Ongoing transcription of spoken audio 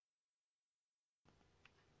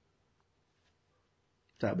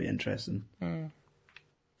That'll be interesting. Mm.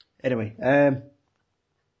 Anyway,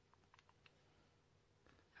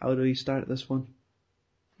 how do we start this one?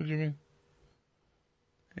 What do you mean?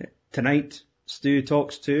 Tonight, Stu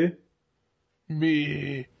talks to...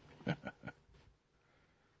 Me.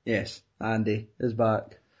 Yes, Andy is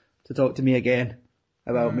back to talk to me again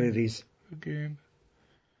about movies. Again.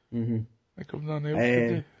 Mm-hmm. Like I've nothing else to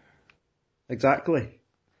do. Exactly.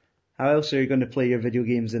 How else are you going to play your video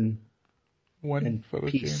games in For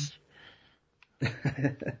peace? a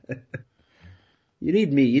change. You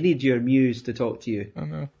need me. You need your muse to talk to you. I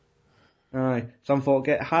know. Aye. Some folk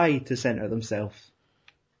get high to centre themselves.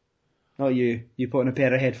 Not you. You put on a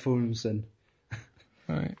pair of headphones and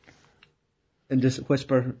Right. and just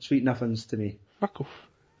whisper sweet nothings to me. Fuck off.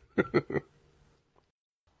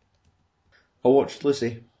 I watched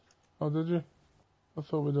Lucy. Oh, did you? I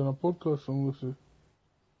thought we'd done a podcast on Lucy.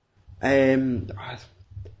 I'm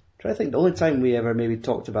trying to think. The only time we ever maybe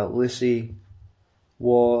talked about Lucy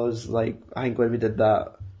was like I think when we did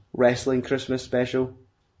that wrestling Christmas special,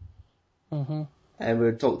 Uh-huh. and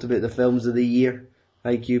we talked about the films of the year.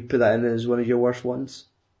 Like you put that in as one of your worst ones.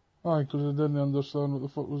 Aye, because I didn't understand what the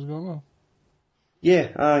fuck was going on. Yeah,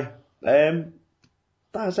 aye.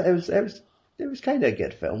 It was kind of a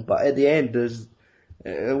good film, but at the end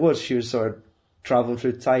she was sort of travelling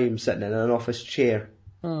through time, sitting in an office chair,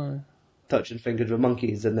 Aye. touching fingers with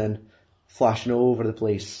monkeys, and then flashing all over the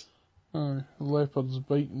place. Aye. Leopards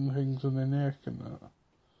biting things in the neck and that.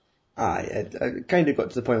 Aye, it kind of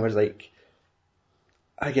got to the point where it's like,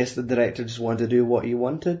 I guess the director just wanted to do what he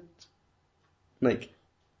wanted. Like,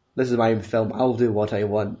 this is my film, I'll do what I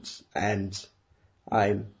want, and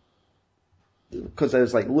because it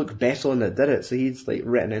was like Luc Besson that did it, so he's like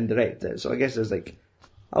written and directed it, so I guess it was like,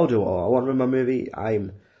 I'll do what I want with my movie.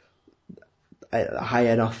 I'm high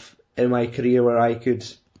enough in my career where I could,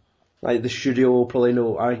 like the studio will probably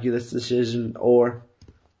not argue this decision, or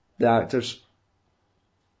the actors.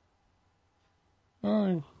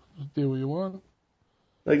 Aye. Just do what you want.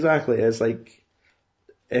 Exactly, it's like,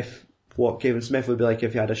 if what Kevin Smith would be like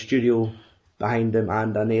if he had a studio behind him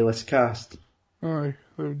and an A-list cast. Aye.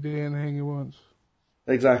 They would do anything he wants.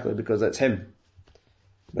 Exactly, because it's him.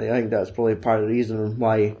 Like, I think that's probably part of the reason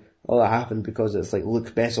why all that happened, because it's like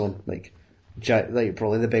Luc Besson, like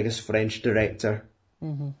probably the biggest French director.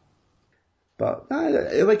 Mm-hmm. But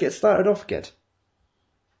it started off good.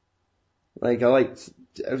 Like,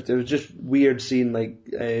 it was just weird seeing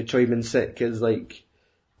like Choi Min-sik as like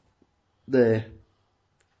the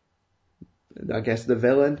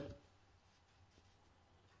villain.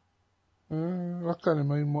 I can't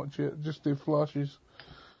mind much yet, just the flashes.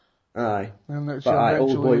 Aye. And that she But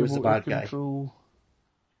Old eventually Boy was the able to bad guy. control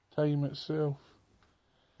time itself.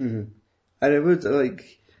 Mm-hmm. And it was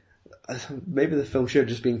like, maybe the film should have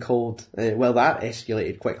just been called, that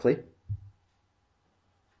escalated quickly.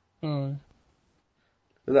 Aye.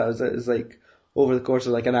 That was it. It's like, over the course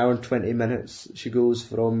of like an hour and 20 minutes, she goes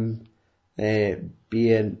from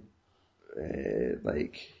being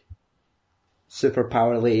like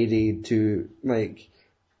superpower lady to like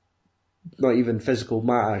not even physical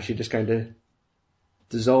matter. She just kind of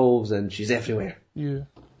dissolves and she's everywhere. Yeah.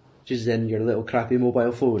 She's in your little crappy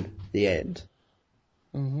mobile phone. The end.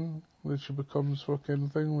 Mm-hmm. Then she becomes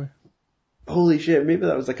fucking thingy. Holy shit, maybe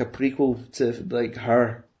that was like a prequel to like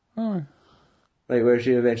her. Aye. Like where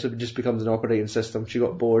she eventually just becomes an operating system. She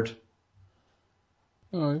got bored.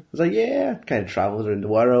 Aye. It's like, yeah, kind of travels around the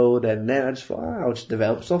world, and then I just thought, I'll just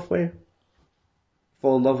develop software.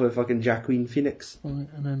 Fall in love with fucking Jacqueline Phoenix. Aye.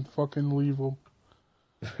 And then fucking leave him.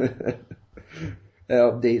 It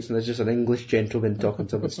updates and there's just an English gentleman talking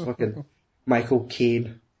to him. It's fucking Michael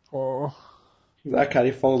Caine. Oh. I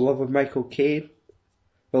can't fall in love with Michael Caine.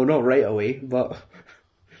 Well, not right away, but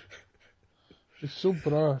She's so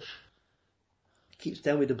brash. he keeps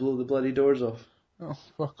telling me to blow the bloody doors off. Oh,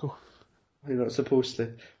 fuck off. You're not supposed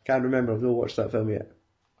to. Can't remember, I've not watched that film yet.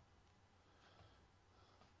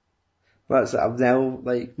 That's I've now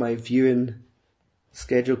like my viewing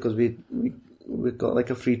schedule, because we've got like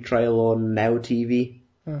a free trial on Now TV,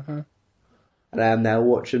 Uh-huh. and I am now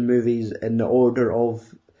watching movies in the order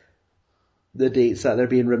of the dates that they're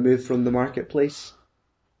being removed from the marketplace.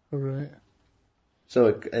 Alright.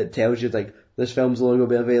 So it tells you like this film's only going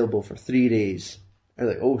to be available for 3 days. I'm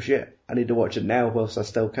like, oh shit, I need to watch it now whilst I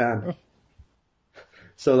still can.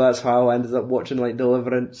 So that's how I ended up watching like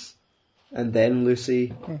Deliverance and then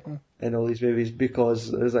Lucy and all these movies,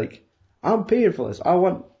 because it was like, I'm paying for this. I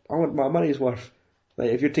want my money's worth.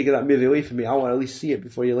 Like, if you're taking that movie away from me, I want to at least see it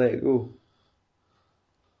before you let it go.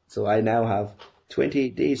 So I now have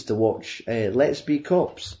 28 days to watch Let's Be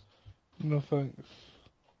Cops. No thanks.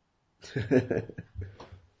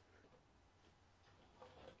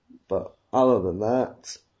 But other than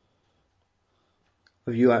that,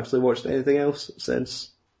 have you actually watched anything else since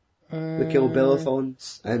the Kill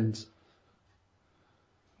Bill-a-thons? And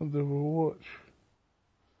what did we watch?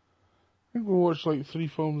 I think we watched like 3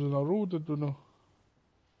 films in a row, did we not?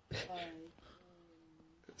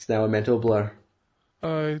 it's now a mental blur.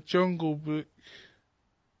 Jungle Book,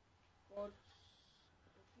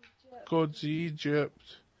 Gods of Egypt,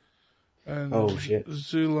 and Oh shit.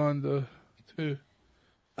 Zoolander 2.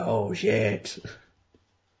 Oh shit.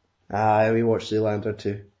 We watched Zoolander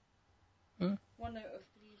too. 1 out of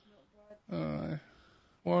 3 is not bad.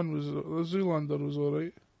 One was, the Zoolander was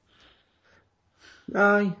alright.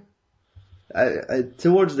 Aye.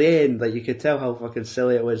 Towards the end, like, you could tell how fucking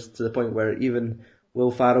silly it was, to the point where even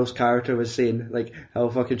Will Ferrell's character was saying, like, how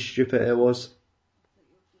fucking stupid it was.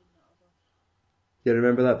 You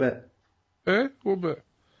remember that bit? What bit?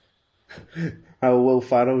 How Will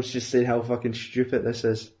Ferrell's just saying how fucking stupid this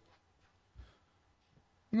is.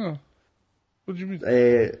 No. What do you mean?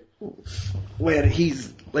 Where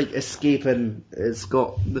he's, like, escaping, it's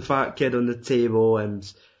got the fat kid on the table,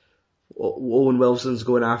 and Owen Wilson's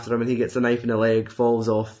going after him, and he gets a knife in the leg, falls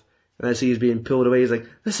off, and as he's being pulled away, he's like,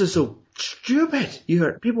 "This is so stupid!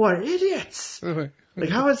 People are idiots! Like,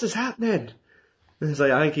 how is this happening?" And it's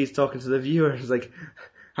like, I think he's talking to the viewer. He's like,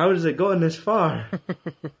 how has it gotten this far?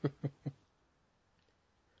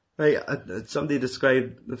 Like, somebody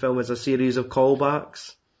described the film as a series of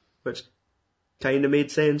callbacks, which kind of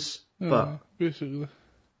made sense, but basically,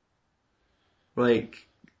 like,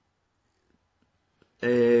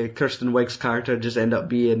 Kirsten Wiig's character just ended up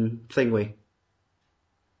being Thingy.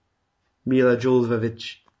 Mila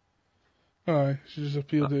Jovovich. Aye, she just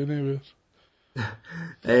appeared anyways.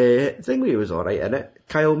 Thingy was alright in it.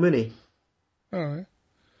 Kyle Mooney. Aye.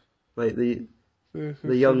 Like the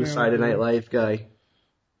young Saturday Night Live guy.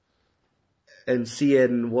 And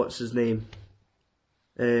seeing, what's his name?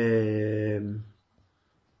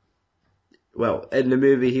 Well, in the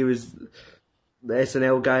movie he was the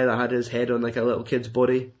SNL guy that had his head on like a little kid's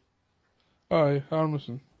body. Aye,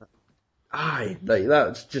 Armisen. Aye, like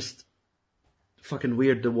that's just fucking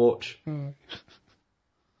weird to watch. Aye.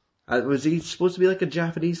 Was he supposed to be like a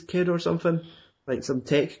Japanese kid or something? Like some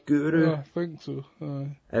tech guru? I think so,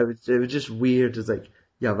 aye. It was just weird. It's like,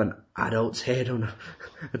 you have an adult's head on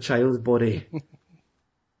a child's body.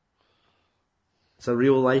 It's a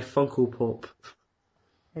real life Funko Pop.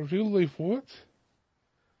 A real life what?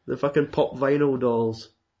 The fucking pop vinyl dolls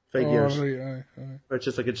figures. Oh, right, aye. Where it's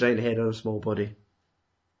just like a giant head on a small body.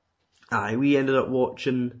 Aye, we ended up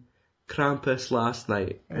watching Krampus last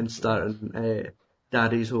night and starting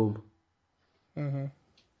Daddy's Home.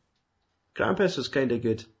 Krampus was kind of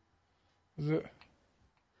good. Is it?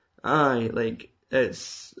 Aye, like,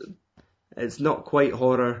 it's not quite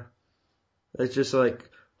horror. It's just like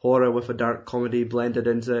horror with a dark comedy blended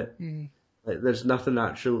into it. Like, there's nothing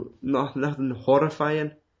nothing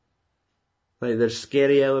horrifying. Like, there's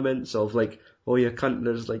scary elements of like, oh, you cunt,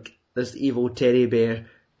 there's like this evil teddy bear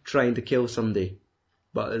trying to kill somebody.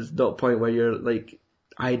 But there's not a point where you're like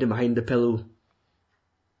hiding behind the pillow.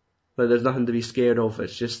 Like, there's nothing to be scared of,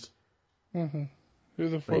 it's just... Who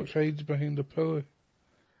the fuck hides behind a pillow?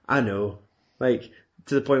 I know. Like,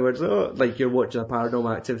 to the point where it's like you're watching a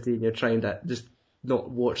Paranormal Activity and you're trying to just not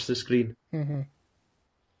watch the screen.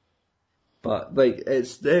 But, like,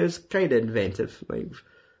 it's kind of inventive. Like,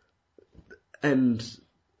 and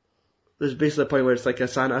there's basically a point where it's like a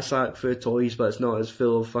Santa sack full of toys, but it's not as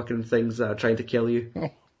full of fucking things that are trying to kill you.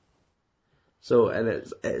 So, and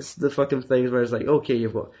it's the fucking things where it's like, okay,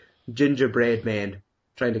 you've got gingerbread men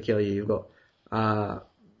trying to kill you. You've got,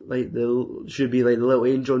 like, should be like the little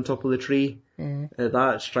angel on top of the tree.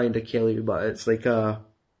 That's trying to kill you, but it's like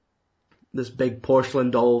this big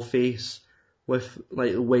porcelain doll face with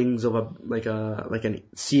like wings of a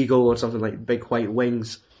seagull or something, like big white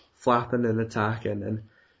wings flapping and attacking, and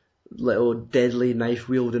little deadly knife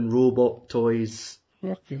wielding robot toys.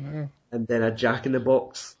 Fucking hell. And then a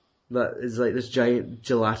Jack-in-the-Box that is like this giant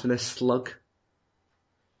gelatinous slug,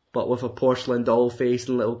 but with a porcelain doll face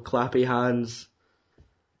and little clappy hands.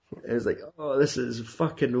 It's like, oh, this is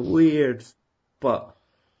fucking weird, but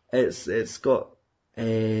it's got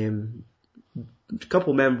a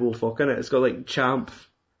couple memorable folk in it. It's got like Champ,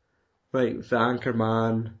 like the anchor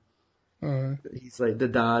man. He's like the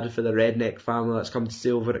dad for the redneck family that's come to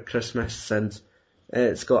stay over at Christmas, and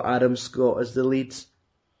it's got Adam Scott as the lead,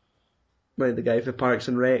 like the guy for Parks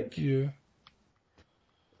and Rec. Yeah.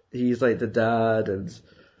 He's like the dad, and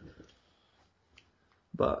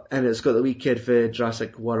it's got the wee kid for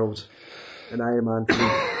Jurassic World and Iron Man 3.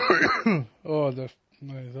 Oh,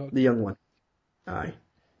 The young one. Aye.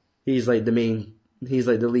 He's like the main He's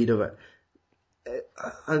like the lead of it.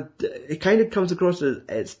 It kind of comes across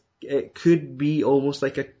as it could be almost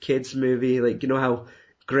like a kids movie, like you know how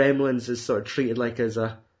Gremlins is sort of treated like as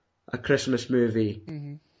a Christmas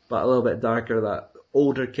movie, but a little bit darker that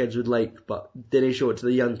older kids would like, but didn't show it to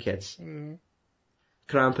the young kids.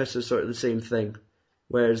 Krampus is sort of the same thing,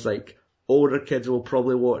 whereas like older kids will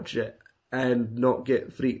probably watch it and not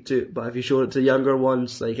get freaked out, but if you show it to younger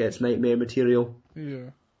ones, like it's nightmare material.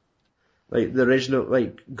 Yeah. Like the original,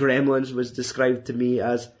 like Gremlins was described to me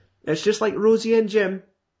as, it's just like Rosie and Jim.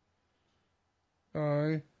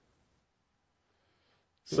 Aye.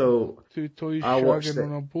 So two toys I watched shagging it.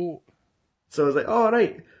 on a boat. So I was like, oh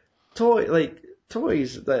right, toys,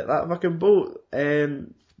 that fucking boat,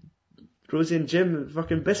 Rosie and Jim,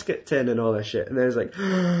 fucking biscuit tin and all that shit. And then it's like,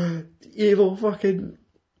 evil fucking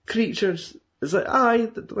creatures. It's like, aye,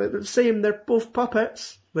 they're the same, they're both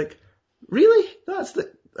puppets. Like, really? That's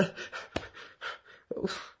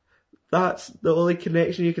the only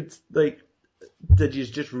connection you could, like, did you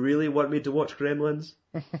just really want me to watch Gremlins?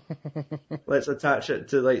 Let's attach it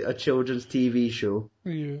to, like, a children's TV show.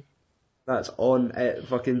 Yeah. That's on at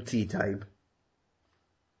fucking tea time.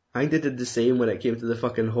 I think they did the same when it came to the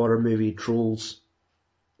fucking horror movie Trolls.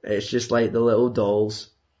 It's just like the little dolls.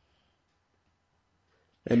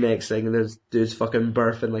 And next thing, there's dude's fucking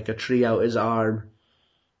birthing like a tree out his arm.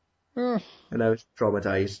 And I was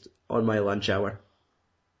traumatized on my lunch hour.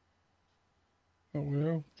 Oh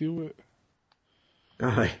well, deal with it.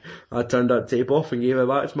 I turned that tape off and gave it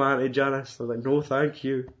back to my Auntie Janice. I was like, no thank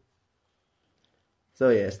you. So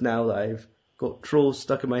yes, now that I've got Trolls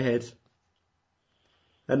stuck in my head,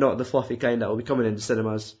 and not the fluffy kind that will be coming into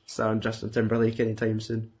cinemas starring Justin Timberlake anytime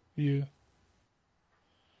soon. Yeah.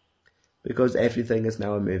 Because everything is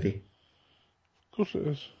now a movie. Of course it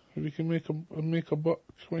is. If you can make a buck,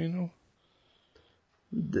 why not?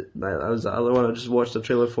 That was the other one I just watched a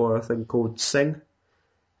trailer for, a thing called Sing.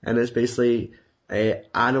 And it's basically a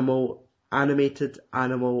animated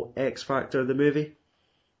animal X Factor, the movie.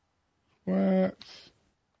 What?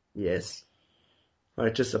 Yes. Where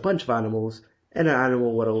it's just a bunch of animals in an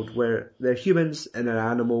animal world where they're humans in an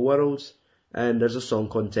animal world, and there's a song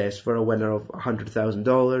contest for a winner of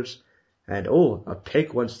 $100,000, and oh, a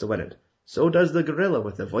pig wants to win it. So does the gorilla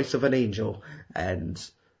with the voice of an angel, and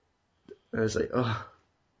I was like, oh.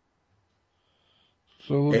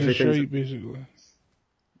 So loads of shite, basically.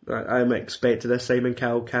 I'm expecting a Simon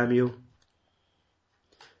Cowell cameo.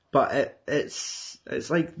 But it's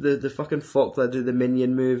like the fucking folk that do the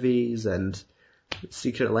Minion movies and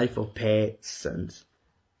Secret Life of Pets, and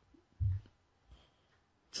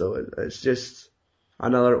so it's just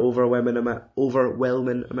another overwhelming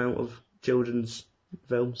amount of children's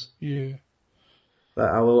films. Yeah. That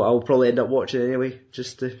I'll probably end up watching anyway,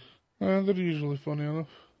 just to They're usually funny enough.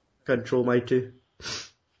 control my two.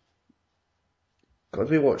 God,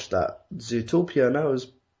 we watched that Zootopia and that was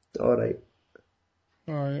alright.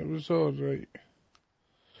 Aye, it was alright.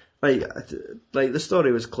 Like the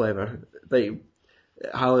story was clever. Like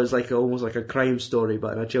how it's like almost like a crime story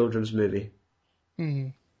but in a children's movie. Mm-hmm.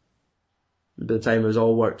 By the time it was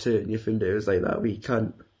all worked out and you found it was like that wee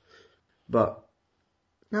cunt. But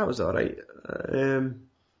that was alright.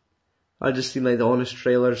 I just seen like the Honest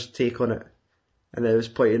Trailer's take on it, and it was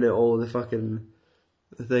pointing out all the fucking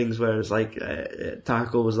things where it's like it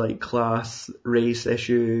tackles like class, race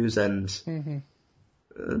issues, and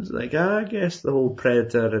it's like I guess the whole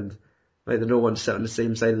Predator and like they don't want to sit on the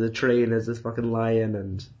same side of the train as this fucking lion,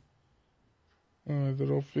 and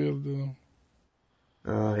they're all fair to them.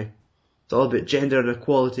 Aye, it's all about gender and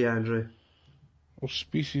equality, Andrew. Or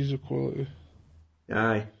species equality.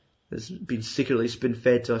 Aye, it's been secretly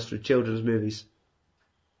spoon-fed to us through children's movies.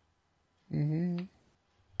 Mm-hmm.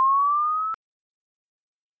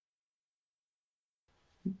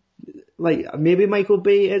 Like, maybe Michael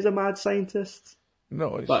Bay is a mad scientist.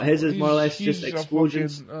 No, but his is more or less just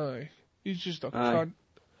explosions. He's just a cunt.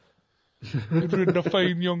 He'd ruined a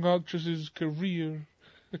fine young actress's career.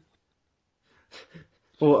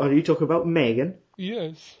 Oh, are you talking about Megan?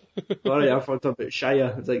 Yes. Alright, I thought about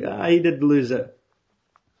Shia. It's like, he did lose it.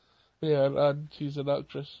 Yeah, and she's an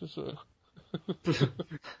actress, so...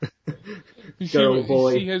 Girl,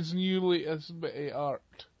 boy. You see his new latest bit of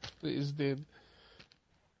art that he's doing.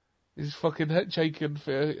 He's fucking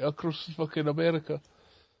hitchhiking across fucking America.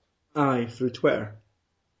 Aye, through Twitter.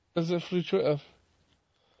 Is it through Twitter?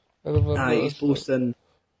 He's posting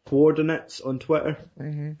coordinates on Twitter,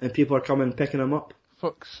 and people are coming picking him up.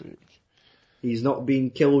 Fuck's sake. He's not been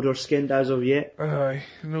killed or skinned as of yet. Aye,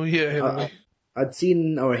 no yet anyway. I'd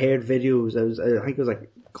seen or heard videos, I think it was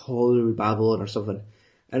like Hollywood Babylon or something,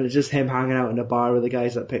 and it's just him hanging out in a bar with the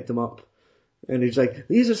guys that picked him up, And he's like,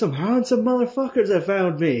 these are some handsome motherfuckers that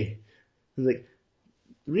found me. He's like,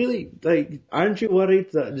 really? Like, aren't you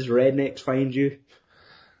worried that just rednecks find you?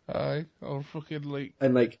 Aye, or fucking like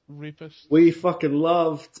And like, rapists. we fucking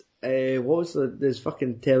loved, what was this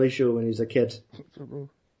fucking telly show when he was a kid? I don't know.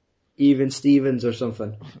 Even Stevens or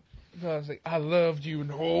something. I was like, I loved you in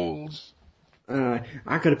holes.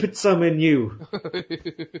 I could have put some in you.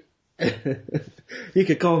 You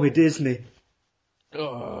could call me Disney.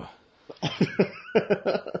 Ugh.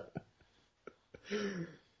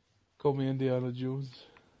 Call me Indiana Jones.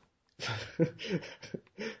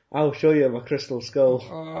 I'll show you my crystal skull.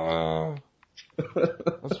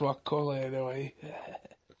 That's what I call it anyway.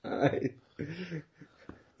 Aye.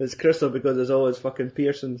 It's crystal because there's always fucking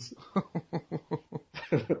piercings.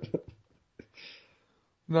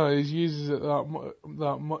 No, he uses it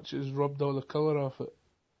that much it's rubbed all the colour off it.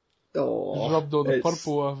 Oh, He's rubbed all the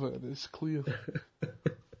purple off it and it's clear.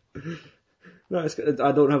 No,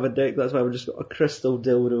 I don't have a dick, that's why I've just got a crystal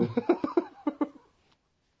dildo.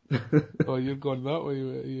 Oh, you're going that way,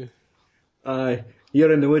 are you? Aye.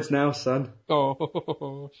 You're in the woods now, son.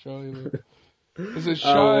 Oh, Shiloh. Is it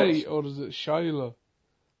Shy or is it Shiloh?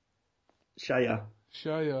 Shia.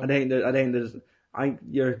 Shia. I think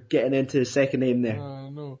you're getting into the second name there.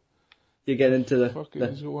 No. You're getting into the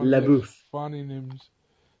LaBouffe. Funny names.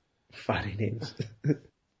 Funny names.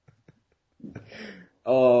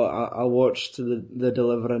 Oh, I watched the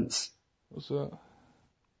Deliverance. What's that?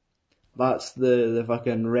 That's the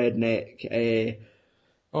fucking redneck,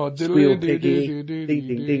 Squeal piggy, ding ding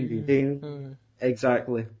ding ding ding.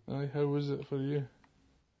 Exactly. Aye, how was it for you?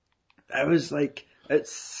 It was like,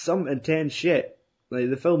 it's some intense shit. Like,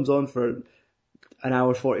 the film's on for an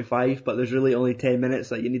hour 45, but there's really only 10 minutes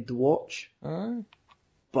that you need to watch. Aye.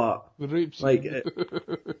 But, The rape scene. like, it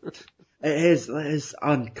is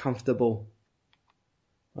uncomfortable.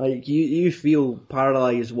 Like, you feel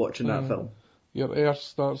paralysed watching that film. Your air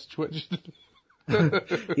starts twitching.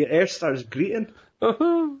 Your air starts greeting.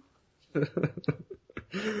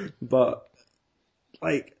 But,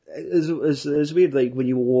 like, it's weird, like, when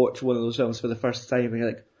you watch one of those films for the first time and you're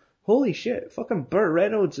like, holy shit, fucking Burt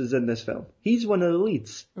Reynolds is in this film. He's one of the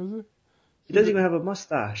leads. Is he? He doesn't even have a Did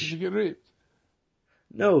mustache. you get raped?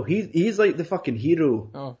 No, he's like the fucking hero.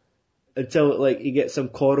 Oh. Until, like, he gets some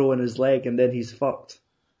coral in his leg and then he's fucked.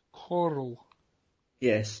 Coral.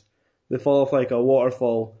 Yes. They fall off like a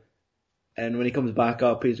waterfall, and when he comes back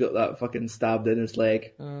up, he's got that fucking stabbed in his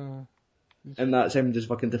leg. And that's him just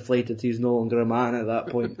fucking deflated. He's no longer a man at that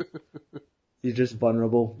point. He's just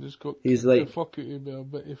vulnerable. He's like, fuck it, a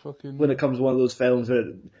bit of fucking... when it comes to one of those films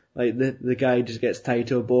where, like, the guy just gets tied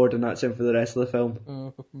to a board and that's him for the rest of the film.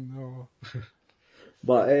 Oh, no.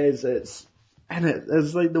 But it's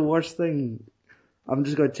like the worst thing. I'm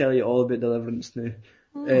just going to tell you all about Deliverance now.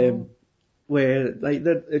 Where, like,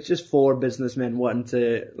 it's just four businessmen wanting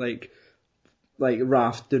to, like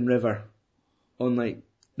raft down river on, like,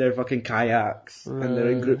 their fucking kayaks, and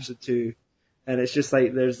they're in groups of two, and it's just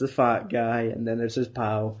like, there's the fat guy, and then there's his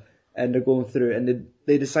pal, and they're going through, and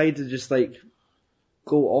they decide to just, like,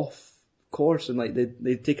 go off course, and, like,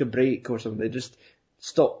 they take a break or something, they just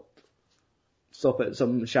stop at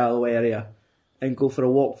some shallow area, and go for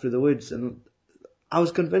a walk through the woods, and I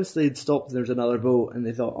was convinced they'd stopped and there was another boat, and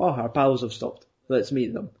they thought, oh, our pals have stopped, let's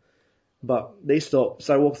meet them. But they stopped,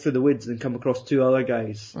 started walking through the woods and come across two other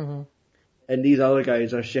guys. Mm-hmm. And these other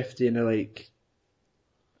guys are shifty and they're like,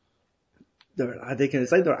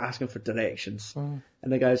 it's like they're asking for directions. Mm-hmm.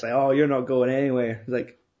 And the guy's like, oh, you're not going anywhere. He's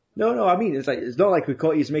like, no, I mean, it's not like we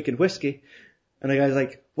caught you making whiskey. And the guy's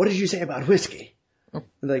like, what did you say about whiskey? Oh.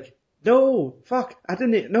 And like, no, fuck,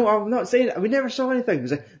 no, I'm not saying it. We never saw anything.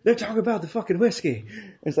 He's like, they're talking about the fucking whiskey.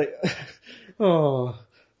 And it's like, oh,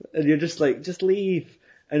 and you're just like, just leave.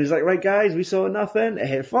 And he's like, right guys, we saw nothing.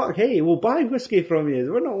 Hey, we'll buy whiskey from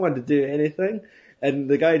you. We're not one to do anything. And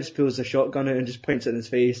the guy just pulls the shotgun out and just points it in his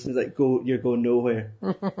face. And he's like, you're going nowhere.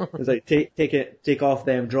 He's like, take off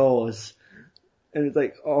them drawers. And it's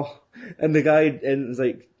like, oh, and the guy, and it's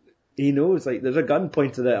like, he knows, like, there's a gun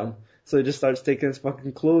pointed at him. So he just starts taking his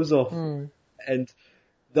fucking clothes off. And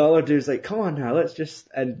the other dude's like, come on now, let's just,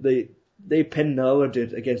 and they pin the other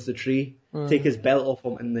dude against the tree, take his belt off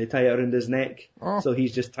him, and they tie it around his neck. So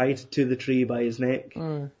he's just tied to the tree by his neck.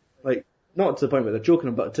 Like, not to the point where they're choking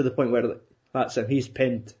him, but to the point where, like, that's him, he's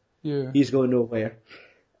pinned. Yeah. He's going nowhere.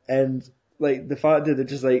 And, like, the fat dude, they're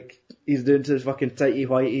just like, he's doing to his fucking tighty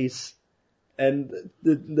whities. And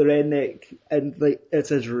the redneck, and, like,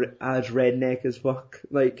 it's as redneck as fuck.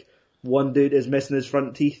 Like, one dude is missing his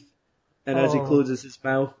front teeth, and as he closes his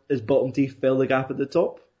mouth, his bottom teeth fill the gap at the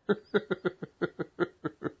top.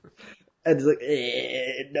 And it's like,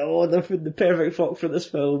 no, the perfect fuck for this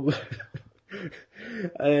film.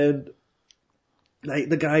 And like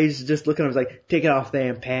the guy's just looking at him, like, take it off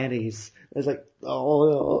them panties. It's like,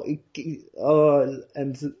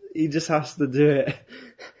 and he just has to do it.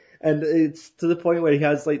 And it's to the point where he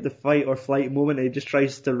has like the fight or flight moment, and he just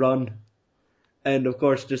tries to run. And of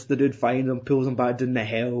course, just the dude finds him, pulls him back down the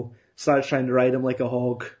hill, starts trying to ride him like a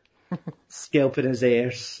hog, scalping his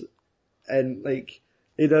arse. And like,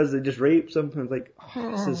 he just rapes him. And it's like,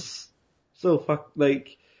 this is so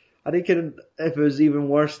like, I think if it was even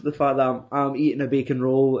worse, the fact that I'm eating a bacon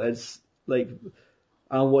roll, it's like,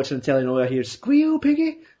 I'm watching the telly and all I hear, squeal,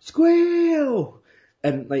 piggy, squeal!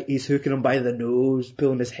 And like, he's hooking him by the nose,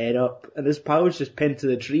 pulling his head up, and his pal's just pinned to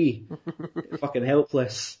the tree. Fucking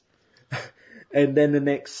helpless. And then the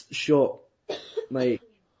next shot, like,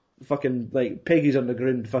 fucking, like, Piggy's on the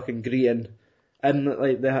ground fucking greeting. And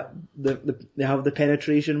like, they have the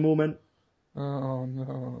penetration moment. Oh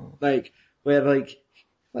no. Like, where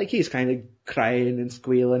like he's kind of crying and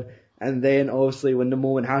squealing, and then obviously when the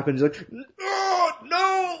moment happens, like,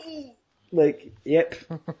 no! Like, yep,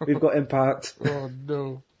 we've got impact. Oh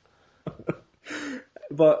no.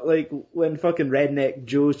 But like, when fucking Redneck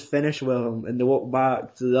Joe's finished with him and they walk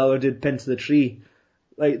back to the other dude pinned to the tree,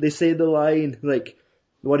 like, they say the line, like,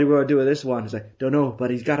 what do we want to do with this one? It's like, don't know,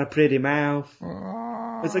 but he's got a pretty mouth.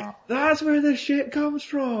 It's like, that's where this shit comes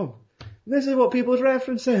from. This is what people's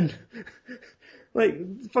referencing.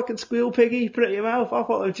 Like, fucking Squeal Piggy, Pretty Mouth. I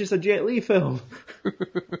thought it was just a Jet Li film.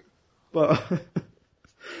 But,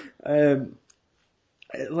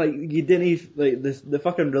 like, you didn't, like, the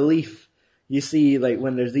fucking relief you see, like,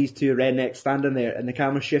 when there's these two rednecks standing there and the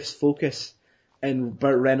camera shifts focus and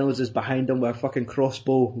Burt Reynolds is behind them with a fucking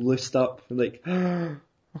crossbow loosed up. Like,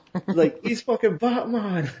 like, he's fucking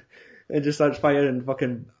Batman. And just starts firing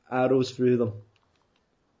fucking arrows through them.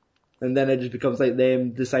 And then it just becomes like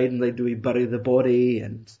them deciding, like, do we bury the body?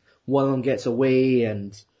 And one of them gets away,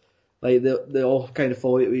 and like they all kind of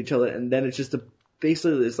fall into each other. And then it's just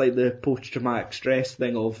basically it's like the post-traumatic stress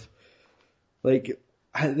thing of like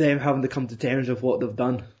them having to come to terms with what they've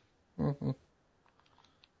done. Mm-hmm.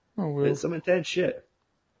 Oh well. It's some intense shit.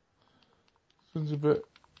 Sounds a bit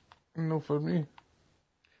no for me.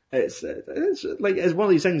 It's like, it's one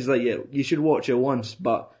of these things like you should watch it once,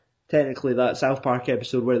 but technically that South Park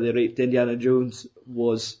episode where they raped Indiana Jones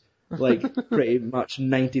was like pretty much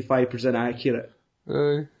 95% accurate.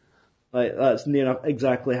 Aye. Like, that's near enough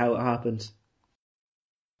exactly how it happens.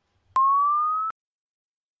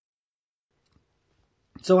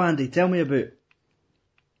 So Andy, tell me about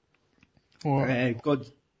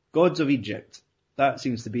What? Gods of Egypt. That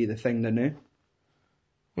seems to be the thing now.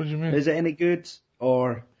 What do you mean? Is it any good,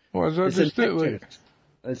 or What is that it's just in it, like? pictures?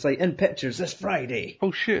 It's like in pictures this Friday.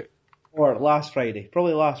 Oh shit. Or last Friday.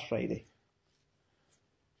 Probably last Friday.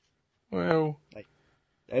 Well,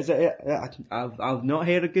 Is it? I've not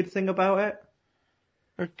heard a good thing about it.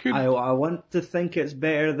 I could. I want to think it's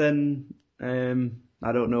better than,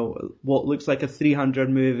 I don't know, what looks like a 300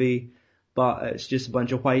 movie, but it's just a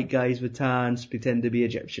bunch of white guys with tans pretend to be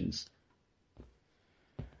Egyptians.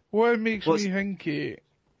 What makes me hinky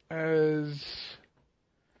is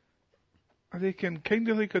they can kind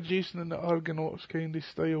of like a Jason and the Argonauts kind of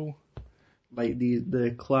style. Like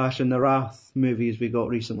the Clash and the Wrath movies we got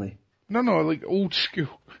recently. No, like old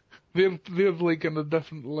school. They're like in a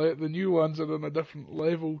different the new ones are on a different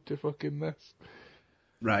level to fucking this.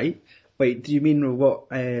 Right. Wait, do you mean what,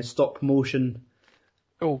 stop motion?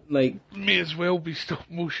 Oh, Like, may as well be stop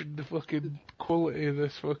motion. The fucking quality of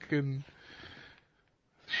this fucking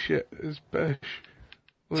shit is bish.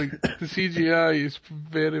 Like, the CGI is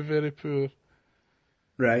very, very poor.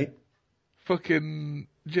 right. Fucking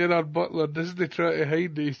Gerard Butler doesn't try to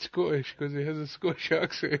hide that he's Scottish because he has a Scottish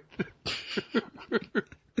accent.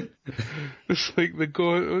 It's like the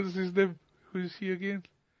god, what's his name? Who's he again?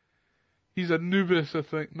 He's Anubis, I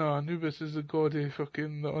think. No, Anubis is the god of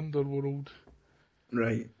fucking the underworld.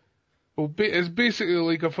 Right. Well, it's basically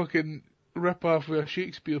like a fucking rip-off of a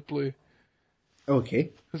Shakespeare play.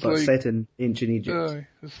 Okay. It's But like, set in ancient Egypt. Aye,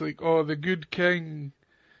 it's like, oh, the good king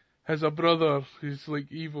has a brother who's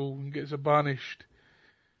like evil and gets banished.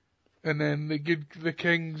 And then the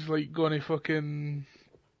king's like gonna fucking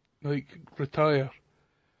like retire.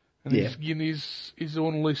 And he's giving his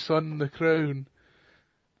only son the crown.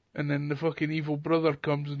 And then the fucking evil brother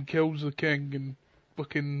comes and kills the king and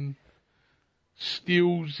fucking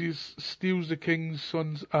steals the king's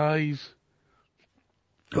son's eyes.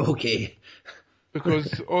 Okay.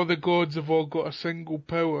 Because all the gods have all got a single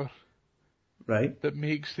power Right. that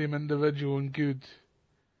makes them individual and good.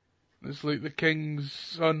 It's like the king's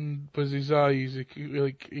son was his eyes.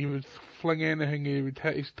 He would fling anything, he would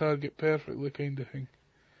hit his target perfectly, kind of thing.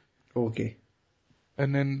 Okay.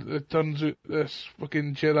 And then it turns out this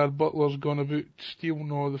fucking Gerard Butler's gone about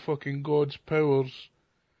stealing all the fucking god's powers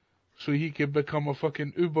so he could become a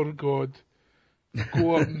fucking uber god,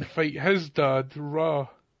 go up and fight his dad, Ra,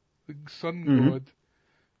 the sun god,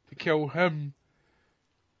 to kill him,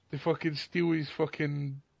 to fucking steal his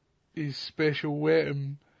special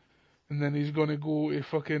weapon, and then he's gonna go to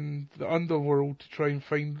fucking the underworld to try and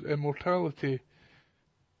find immortality.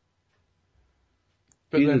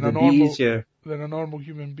 But then a normal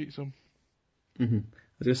human beats him. I was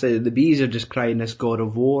gonna say, the bees are just crying this god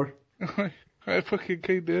of war. It fucking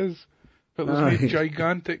kinda is. But there's these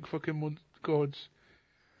gigantic fucking gods.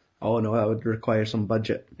 Oh no, that would require some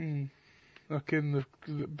budget. But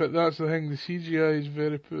that's the thing, the CGI is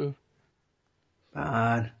very poor.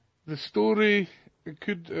 Man. The story,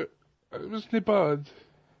 it wasn't bad.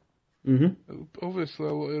 Obviously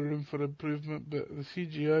a lot of room for improvement, but the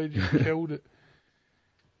CGI just killed it.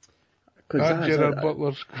 And Gerard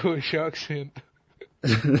Butler's Scottish accent.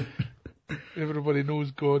 Everybody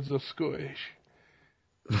knows gods are Scottish.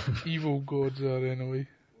 Evil gods are, anyway.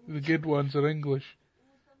 The good ones are English.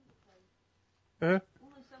 What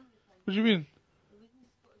do you mean?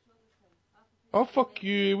 Oh, fuck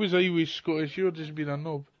you, he was always Scottish, you're just being a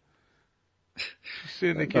knob. She's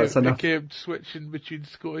saying they kept switching between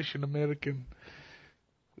Scottish and American.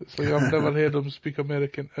 It's like I've never heard him speak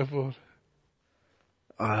American ever.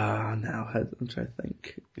 Now I'm trying to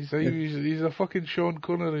think. He's a fucking Sean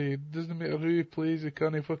Connery. It doesn't matter who he plays, he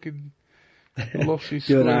can't fucking lost his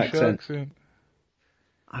Scottish accent.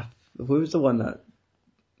 What was the one that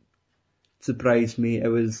surprised me? It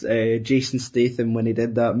was Jason Statham when he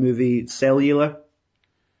did that movie Cellular.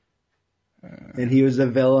 And he was the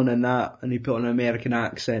villain in that, and he put on an American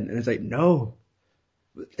accent, and it's like, no,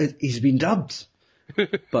 he's been dubbed.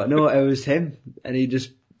 But no, it was him, and he just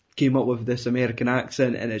came up with this American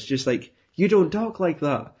accent, and it's just like, you don't talk like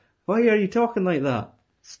that. Why are you talking like that?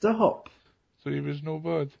 Stop. So he was no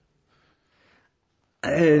bad.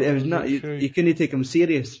 It was not. You couldn't take him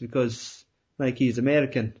serious because, like, he's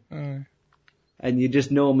American. Aye. And you just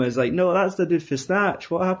know him as like, no, that's the dude for Snatch.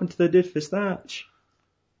 What happened to the dude for Snatch?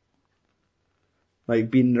 Like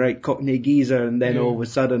being right Cockney geezer, and then all of a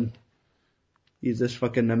sudden, he's this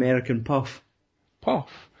fucking American puff. Puff?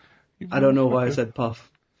 I don't know why I said puff.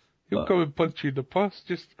 He'll come and punch you in the puss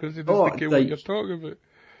just because he doesn't care what you're talking about.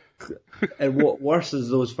 And what worse is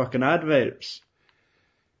those fucking adverts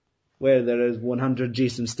where there is 100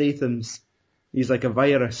 Jason Stathams. He's like a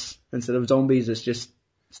virus. Instead of zombies, it's just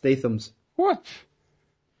Stathams. What?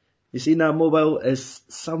 You seen that mobile? It's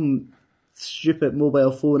some stupid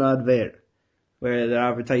mobile phone advert where they're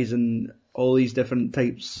advertising all these different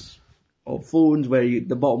types of phones where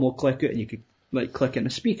the bottom will click it and you could like click in a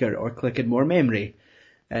speaker or click in more memory.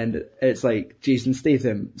 And it's like Jason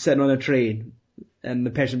Statham sitting on a train and the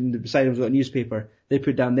person beside him's got a newspaper. They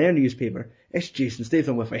put down their newspaper. It's Jason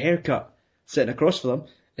Statham with a haircut sitting across from them.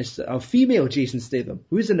 It's a female Jason Statham.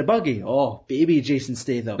 Who's in the buggy? Oh, baby Jason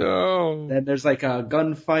Statham. No. Then there's like a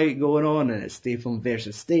gunfight going on and it's Statham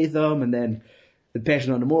versus Statham, and then the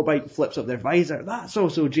person on the motorbike flips up their visor. That's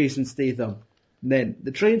also Jason Statham. And then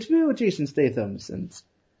the train's full of Jason Stathams and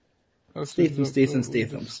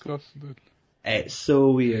Stathams. It's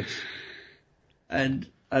so weird. And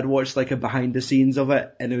I'd watched like a behind the scenes of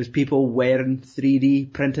it, and it was people wearing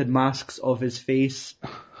 3D printed masks of his face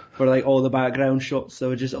for like all the background shots.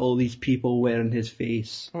 So just all these people wearing his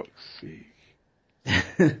face. Fuck's sake.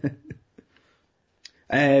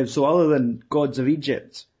 So other than Gods of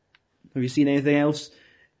Egypt, have you seen anything else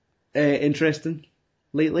interesting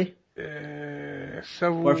lately?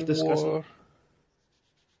 Civil Worth discussing? War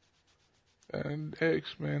and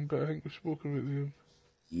X-Men, but I think we've spoken about them.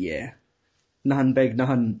 Yeah. Nothing big,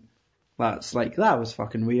 nothing. That was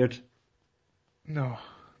fucking weird. No.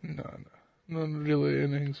 Not really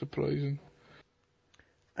anything surprising.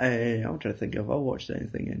 I'm trying to think if I watched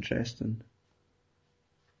anything interesting.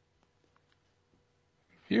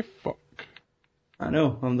 You fuck. I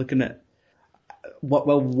know, I'm looking at... What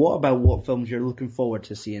about what films you're looking forward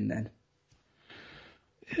to seeing then?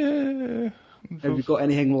 Yeah. Have you got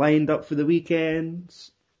anything lined up for the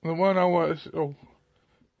weekends? The one I want to...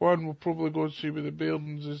 one we'll probably go and see with the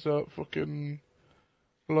Beardens is that fucking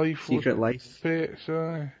Secret Life. Pets,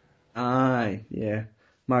 aye. Aye, yeah.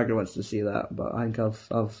 Margaret wants to see that, but I think I've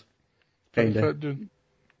kind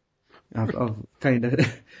of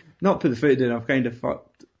not put the foot down. I've kind of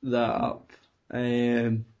fucked that up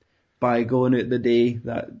by going out the day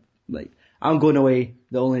that I'm going away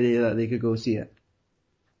the only day that they could go see it.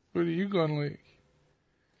 Where are you going, like?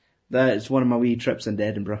 That's one of my wee trips into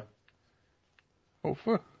Edinburgh. Oh,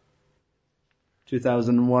 fuck.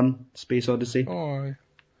 2001, Space Odyssey. Oh, aye.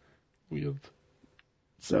 Weird.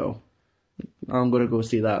 So, I'm going to go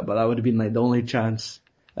see that, but that would have been like the only chance.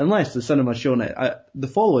 Unless the cinema's shown it the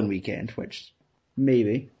following weekend, which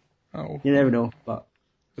maybe. Oh. You never know, but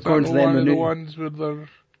Is according that to them, one the of the new... ones where they're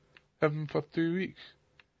having for 2 weeks?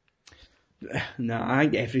 No, I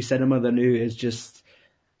think every cinema they're new is just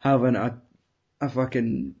having a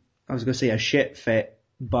fucking, I was going to say a shit fit,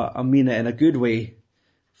 but I mean it in a good way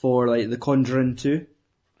for like The Conjuring 2.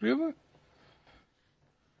 Really?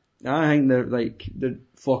 I think the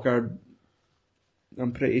fucker,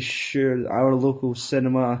 I'm pretty sure our local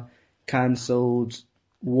cinema cancelled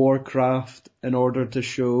Warcraft in order to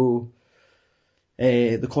show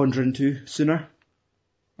The Conjuring 2 sooner.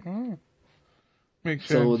 Oh. Makes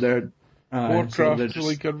So sense. they're Warcraft's just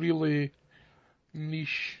like a really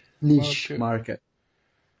niche market.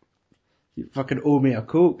 You fucking owe me a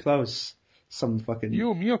Coke. That was some fucking You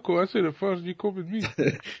owe me a Coke. I said it first. You copied me.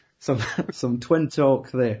 some twin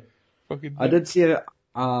talk there. Fucking I did see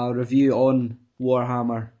a review on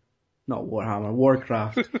Warcraft,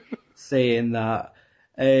 saying that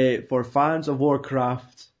for fans of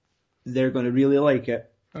Warcraft, they're going to really like it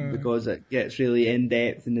because it gets really in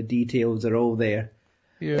depth and the details are all there.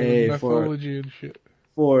 Yeah, the mythology and shit.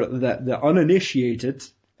 For the uninitiated,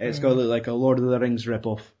 it's going to look like a Lord of the Rings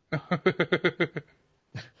ripoff.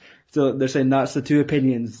 So they're saying that's the two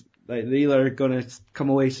opinions. Like they're either going to come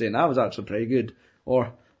away saying that was actually pretty good,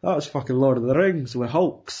 or that was fucking Lord of the Rings with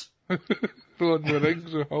Hulks. Lord of the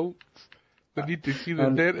Rings with Hulks. They need to see the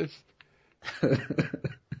dentist.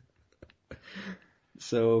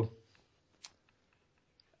 So,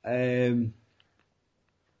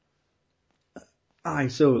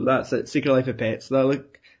 so that's it. Secret Life of Pets.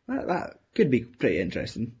 That could be pretty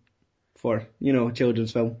interesting for, a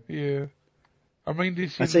children's film. Yeah. I mind they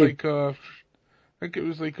seen I think it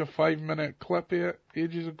was like a 5-minute clip of it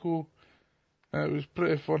ages ago. It was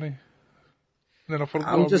pretty funny. And then I forgot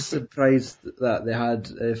I'm just surprised that they had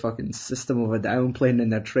a fucking System of a Down playing in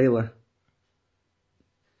their trailer.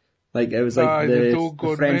 Like, it was like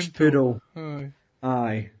the French poodle.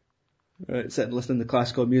 Aye. Right, sitting listening to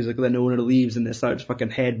classical music, then the owner leaves and it starts fucking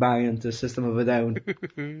headbanging to System of a Down.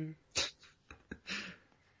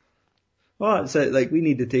 Well, it's like we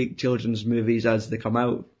need to take children's movies as they come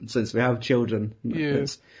out, since we have children. Yeah.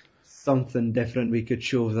 It's something different we could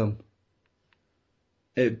show them.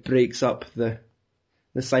 It breaks up the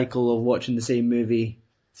cycle of watching the same movies,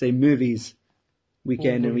 week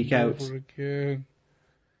in and week out. Again.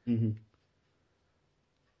 Mm-hmm.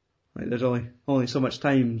 Like there's only so much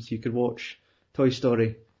times you could watch Toy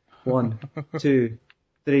Story 1, 2,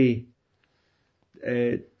 3,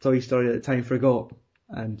 Toy Story That Time Forgot,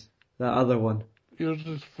 and that other one. Yours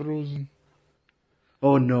is Frozen.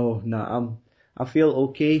 Oh no, I feel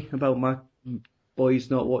okay about my boys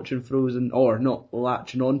not watching Frozen, or not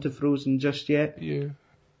latching on to Frozen just yet. Yeah.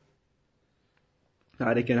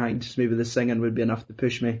 I think just maybe the singing would be enough to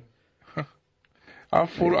push me.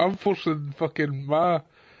 I'm forcing fucking my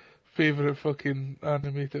favourite fucking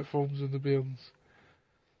animated films in the bairns.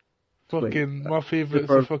 Fucking, my favourite's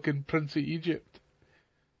the fucking Prince of Egypt.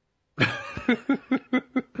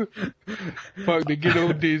 Fuck the good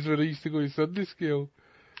old days when I used to go to Sunday school.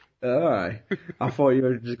 Aye. I thought you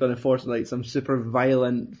were just going to force like some super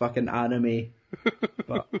violent fucking anime.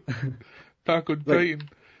 But Attack on Titan.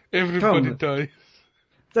 Everybody dies.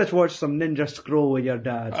 Let's watch some Ninja Scroll with your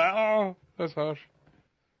dad. Ah, that's harsh.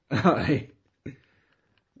 Aye.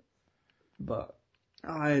 But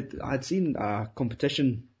I'd seen a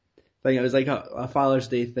competition thing. It was like a Father's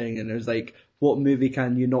Day thing, and it was like, what movie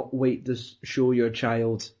can you not wait to show your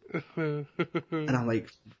child? And I'm like,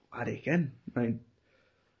 what again? Right.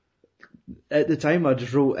 At the time, I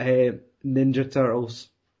just wrote Ninja Turtles.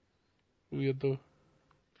 Weird though.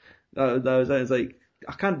 That was it. It's like,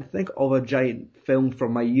 I can't think of a giant film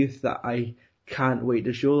from my youth that I can't wait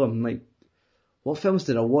to show them. Like, what films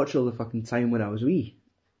did I watch all the fucking time when I was wee?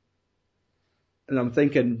 And I'm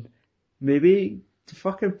thinking, maybe the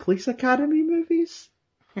fucking Police Academy movies?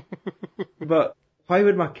 But why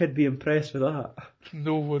would my kid be impressed with that?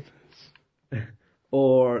 No one is.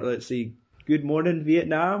 Or, let's see, Good Morning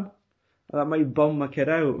Vietnam? That might bum my kid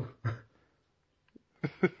out.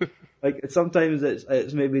 Like, sometimes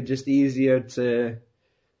it's maybe just easier to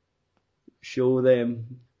show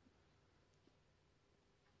them,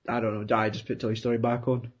 I don't know, I just put Toy Story back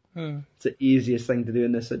on. It's the easiest thing to do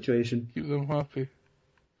in this situation. Keep them happy.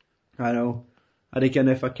 I know. I reckon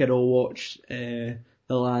if a kid will watch The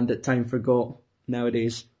Land That Time Forgot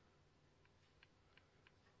nowadays.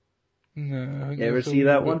 No, I think You ever that's a see wee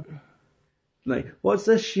that bit- one? Like, what's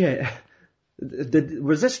this shit?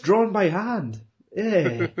 Was this drawn by hand?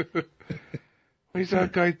 Yeah. Why's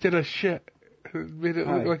that guy did a shit? Made it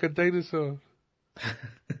look Aye. like a dinosaur.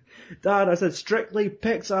 Dad, I said strictly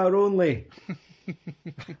Pixar only.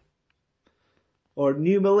 Or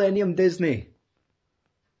New Millennium Disney.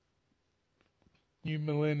 New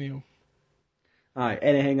millennial. Aye,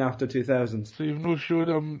 anything after 2000s. So you've no showed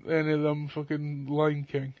him any of them fucking Lion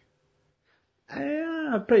King.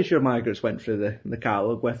 I'm pretty sure Margaret's went through the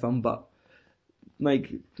catalogue with them, but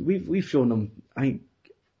like we've shown them. I think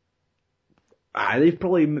they've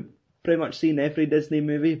probably pretty much seen every Disney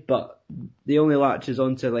movie, but they only latches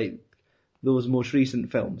onto like those most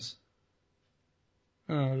recent films.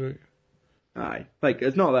 Oh, right. Aye, like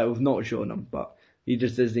it's not that we've not shown them, but he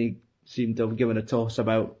just Disney seemed to have given a toss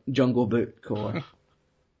about Jungle Book or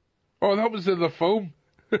Oh, that was in the film.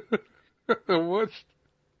 I watched.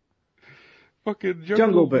 Fucking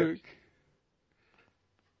Jungle Book.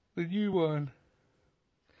 The new one.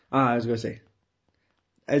 I was gonna say,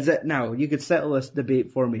 is it now? You could settle this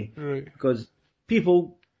debate for me. Right. Because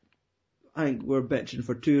people, I think, were bitching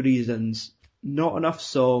for two reasons. Not enough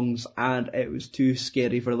songs, and it was too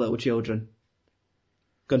scary for little children.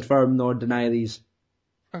 Confirm nor deny these.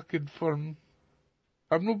 I confirm.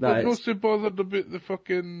 I'm not That is- so bothered about the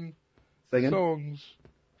fucking Singing? songs.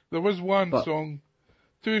 There was one But- song.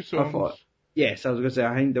 Two I songs. thought, yes, I was going to say,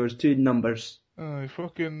 I think there was two numbers. Aye,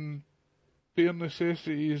 fucking Bare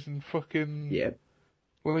Necessities and fucking Yeah.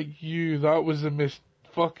 Like You. That was the most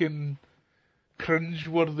fucking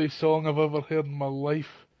cringe-worthy song I've ever heard in my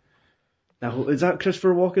life. Now, is that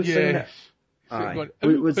Christopher Walken singing it? Yes. Aye. Going,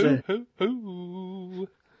 It was ooh, ooh, ooh.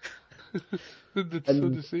 It's so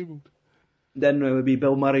And- disabled. Then it would be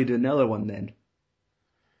Bill Murray doing the other one then.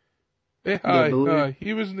 Aye, balloon. aye.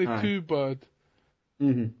 He wasn't Aye. too bad.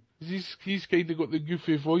 hmm He's kind of got the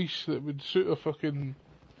goofy voice that would suit a fucking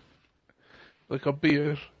like a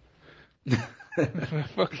bear.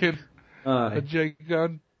 Fucking a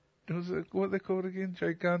Aye. what they called again?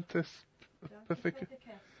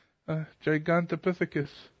 Gigantopithecus.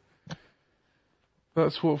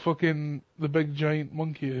 That's what fucking the big giant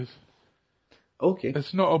monkey is. Okay.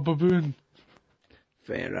 It's not a baboon.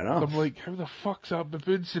 Fair enough. I'm like, how the fuck's that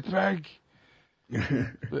baboon so big?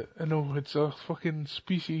 But I know it's a fucking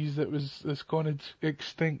species that's gone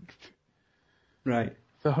extinct. Right.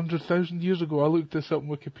 100,000 years ago. I looked this up on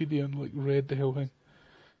Wikipedia and like read the whole thing.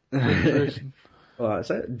 Interesting. Well, that's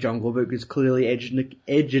it. Jungle Book is clearly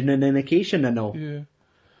edging an indication and all. Yeah,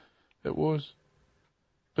 it was.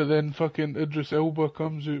 But then fucking Idris Elba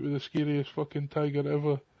comes out with the scariest fucking tiger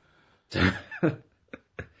ever. Fair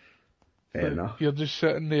Like, enough. You're just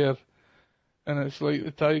sitting there, and it's like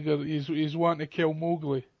the tiger. He's wanting to kill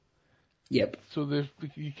Mowgli. Yep. So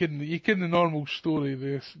you can the normal story.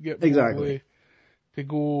 They get Exactly. Mowgli to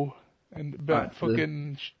go and but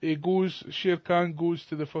fucking Shere Khan goes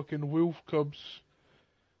to the fucking wolf cubs,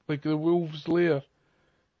 like the wolves' lair.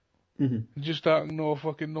 hmm Just acting all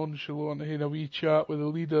fucking nonchalant, having a wee chat with the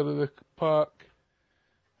leader of the pack,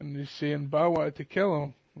 and he's saying, "But I wanted to kill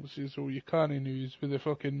him." He says, "Oh, you can't news with the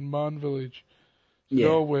fucking man village." Yeah.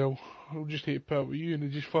 Oh well, I'll just hate part with you, and he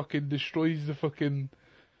just fucking destroys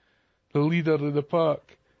the leader of the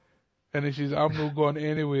pack, and he says, "I'm not going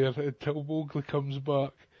anywhere until Mowgli comes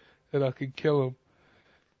back, and I can kill him."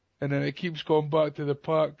 And then it keeps going back to the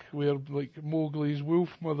pack where like Mowgli's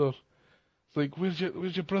wolf mother. It's like, where's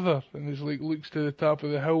your brother? And he's like, looks to the top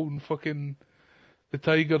of the hill and fucking the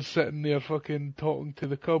tiger's sitting there fucking talking to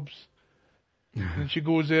the cubs. And she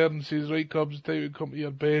goes there and says, right cubs, time to come to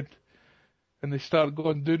your bed. And they start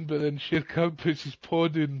going down, but then Shere Khan puts his paw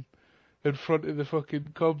down in front of the fucking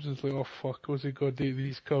cubs and it's like, oh fuck, what's he gonna do to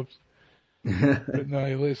these cubs? But nah,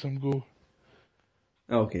 he lets them go.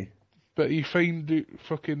 Okay. But he finds out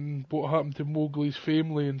fucking what happened to Mowgli's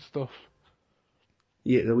family and stuff.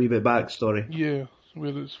 Yeah, the wee bit backstory. Yeah,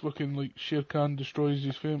 where it's fucking like Shere Khan destroys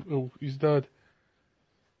his dad.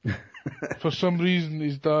 For some reason,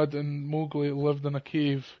 his dad and Mowgli lived in a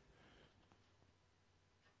cave.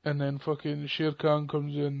 And then fucking Shere Khan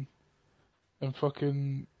comes in and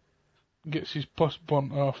fucking gets his pus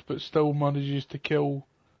burnt off, but still manages to kill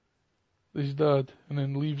his dad and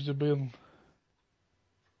then leaves the bairn.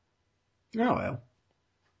 Oh well.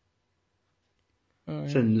 Yeah.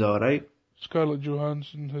 Sounds alright. Scarlett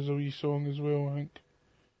Johansson has a wee song as well, I think.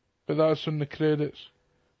 But that's in the credits.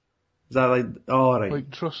 Is that like, alright.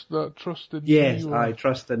 Like trust in Yes, me. I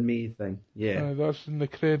trust in me thing. Yeah. That's in the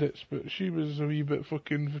credits, but she was a wee bit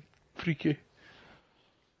fucking freaky.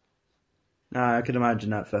 I can imagine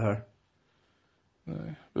that for her.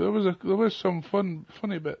 But there was some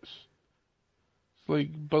funny bits.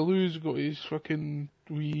 like Baloo's got his fucking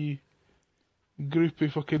wee group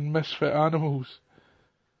of fucking misfit animals.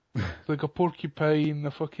 Like a porcupine,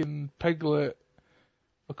 a fucking piglet,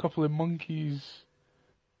 a couple of monkeys,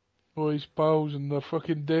 all his pals, and they're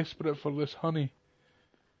fucking desperate for this honey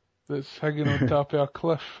that's hanging on top of a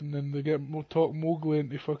cliff, and then they talk Mowgli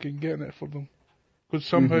into fucking getting it for them. Because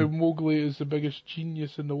somehow Mowgli is the biggest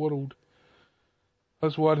genius in the world.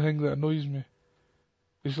 That's one thing that annoys me.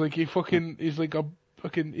 He's like he's like a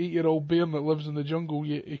fucking 8-year-old bear that lives in the jungle,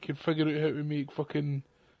 yet he can figure out how to make fucking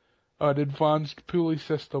an advanced pulley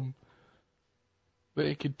system that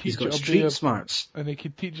he could teach He's got a street bear, smarts. and he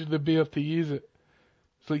could teach the bear to use it.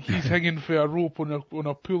 It's like he's hanging for a rope on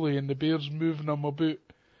a pulley, and the bear's moving him about,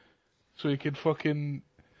 so he can fucking.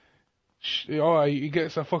 He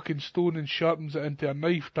gets a fucking stone and sharpens it into a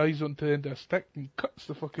knife, ties it onto the end of a stick, and cuts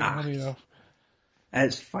the fucking honey off.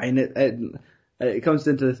 It's fine. It comes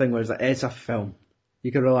into the thing where it's like, it's a film.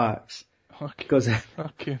 You can relax. Okay. Because,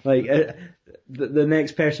 Okay. like, the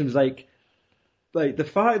next person's like the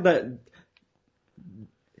fact that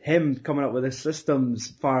him coming up with this system's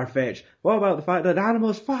far-fetched. What about the fact that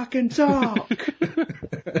animals fucking talk?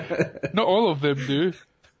 Not all of them do.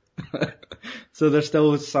 So there's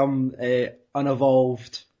still some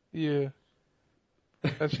unevolved. Yeah.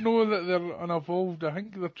 It's not that they're unevolved. I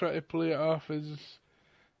think they're trying to play it off as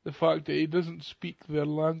the fact that he doesn't speak their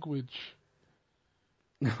language.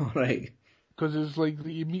 Right. Because it's like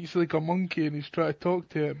he meets like a monkey and he's trying to talk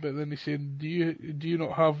to it, but then he's saying, "Do you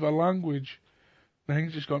not have a language?" And the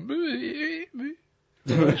thing's just going.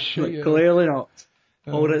 Oh, shit, yeah. Clearly not.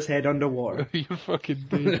 Hold its head underwater. You're fucking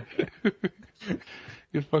dead.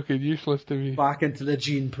 You're fucking useless to me. Back into the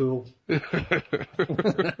gene pool.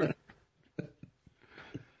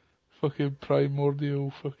 Fucking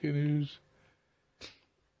primordial fucking ooze.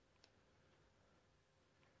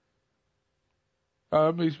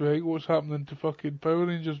 That makes me think, what's happening to fucking Power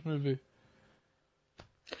Rangers movie?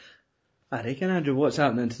 I reckon, Andrew, what's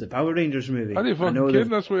happening to the Power Rangers movie? I didn't fucking care,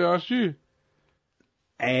 that's why I asked you.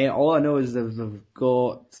 All I know is they've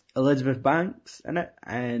got Elizabeth Banks in it,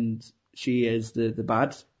 and she is the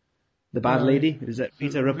bad lady. Is it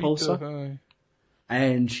Rita Repulsa? Rita,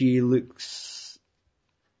 and she looks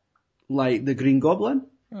like the Green Goblin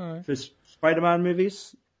aye. for Spider-Man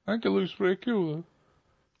movies. I think it looks pretty cool though.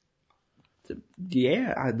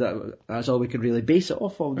 Yeah, that's all we could really base it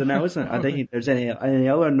off of now, isn't it? I don't think there's any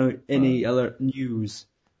other news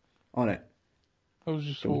on it. I was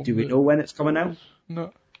just Do we know when it's coming out?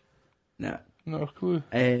 No. No. Not a clue.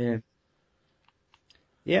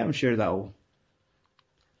 Yeah, I'm sure that'll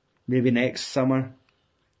maybe next summer,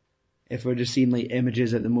 if we're just seeing like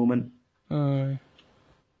images at the moment. Aye.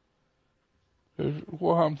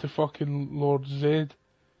 What happened to fucking Lord Zed?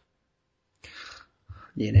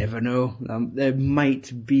 You never know. There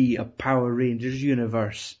might be a Power Rangers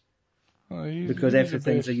universe. Because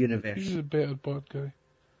everything's a universe. He's a better bad guy.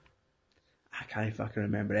 I can't fucking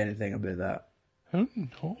remember anything about that. I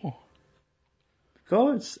don't know.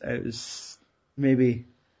 Because it was maybe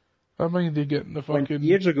I mind they getting the fucking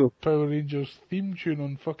years ago. Power Rangers theme tune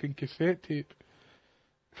on fucking cassette tape.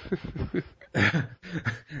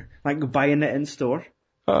 Like buying it in store.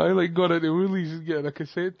 I like got into Woolies and getting a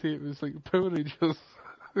cassette tape. It's like Power Rangers.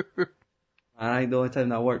 I think the only time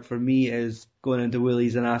that worked for me is going into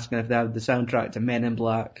Woolies and asking if they have the soundtrack to Men in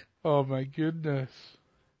Black. Oh my goodness.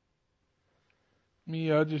 Me,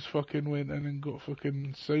 I just fucking went in and got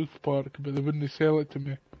fucking South Park, but they wouldn't sell it to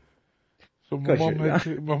me. So my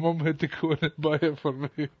mum had to go in and buy it for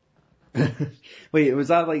me. Wait, was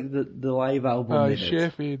that like the live album?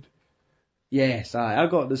 Chef Aid. Yes, I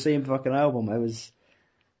got the same fucking album. I was,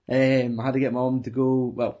 I had to get my mum to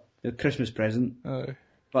go, a Christmas present. Aye.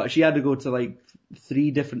 But she had to go to like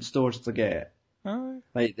 3 different stores to get it. Aye.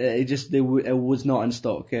 Like, it was not in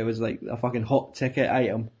stock. It was like a fucking hot ticket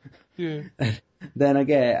item. Yeah. Then I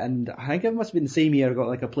get it, and I think it must have been the same year I got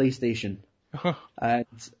like a PlayStation. And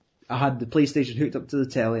I had the PlayStation hooked up to the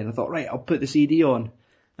telly, and I thought, right, I'll put the CD on.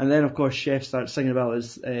 And then, of course, Chef starts singing about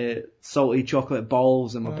his salty chocolate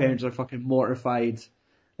balls, and my parents are fucking mortified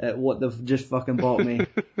at what they've just fucking bought me.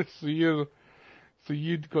 So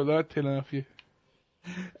you'd got that taken off you.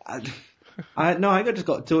 I just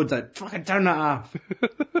got told that fucking turn that off.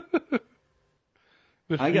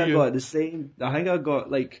 I got the same. I think I got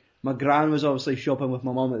like my gran was obviously shopping with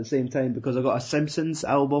my mum at the same time because I got a Simpsons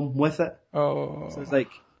album with it. Oh. So it's like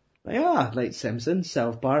Simpsons,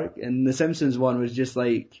 South Park, and the Simpsons one was just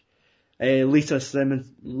like Lisa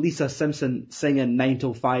Simpson singing 9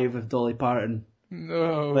 till 5 with Dolly Parton.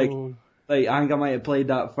 No. Like I think I might have played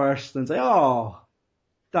that first and say, oh.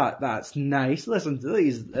 That's nice. Listen to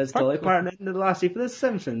these. It's Dolly Parton and the Lassie for The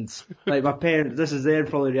Simpsons. Like my parents, this is their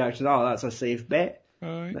probably reaction. Oh, that's a safe bet.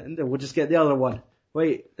 Aye. And we'll just get the other one.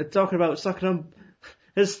 Wait, they're talking about sucking on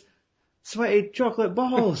his sweaty chocolate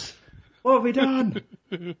balls. What have we done?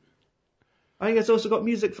 I think it's also got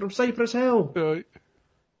music from Cypress Hill.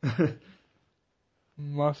 Aye.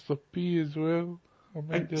 Master P as well.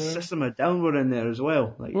 And System of a Down were in there as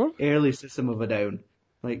well. Like What? early System of a Down.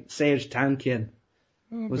 Like Serge Tankian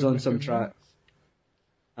was on some tracks.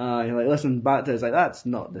 You're like, listen back to it, it's like, that's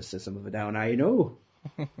not the System of a Down, I know.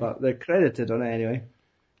 But they're credited on it anyway.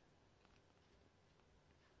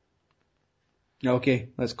 Okay,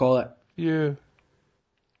 let's call it. Yeah.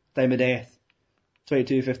 Time of death.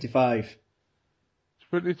 22:55.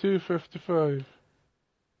 22:55.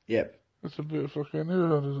 Yep. That's about fucking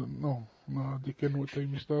hour, is it? No, I don't know what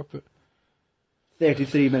time we started.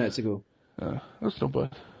 33 minutes ago. That's not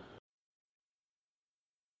bad.